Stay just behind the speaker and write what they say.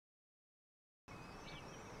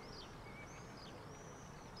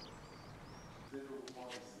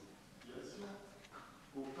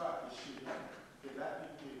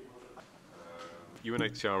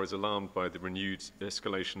UNHCR is alarmed by the renewed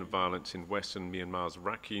escalation of violence in western Myanmar's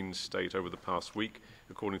Rakhine state over the past week.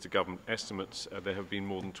 According to government estimates, there have been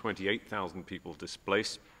more than 28,000 people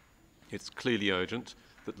displaced. It's clearly urgent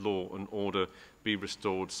that law and order be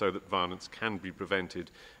restored so that violence can be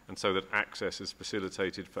prevented and so that access is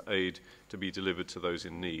facilitated for aid to be delivered to those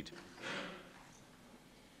in need.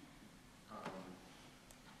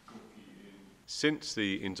 Since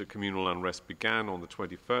the intercommunal unrest began on the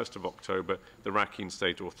 21st of October, the Rakhine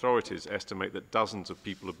state authorities estimate that dozens of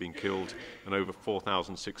people have been killed and over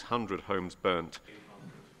 4,600 homes burnt.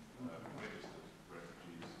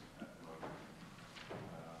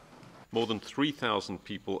 More than 3,000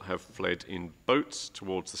 people have fled in boats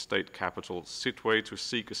towards the state capital, Sittwe, to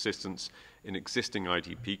seek assistance in existing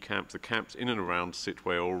IDP camps. The camps in and around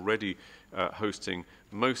Sittwe are already hosting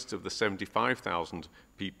most of the 75,000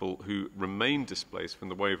 people who remain displaced from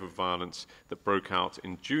the wave of violence that broke out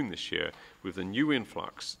in June this year. With the new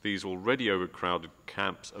influx, these already overcrowded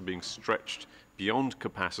camps are being stretched beyond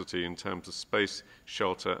capacity in terms of space,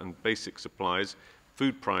 shelter, and basic supplies.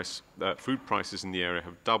 Food prices in the area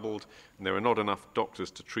have doubled, and there are not enough doctors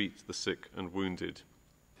to treat the sick and wounded.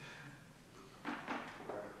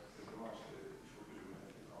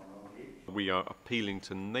 We are appealing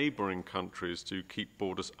to neighbouring countries to keep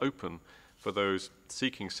borders open for those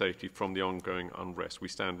seeking safety from the ongoing unrest. We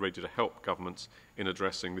stand ready to help governments in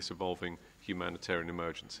addressing this evolving humanitarian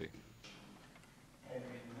emergency.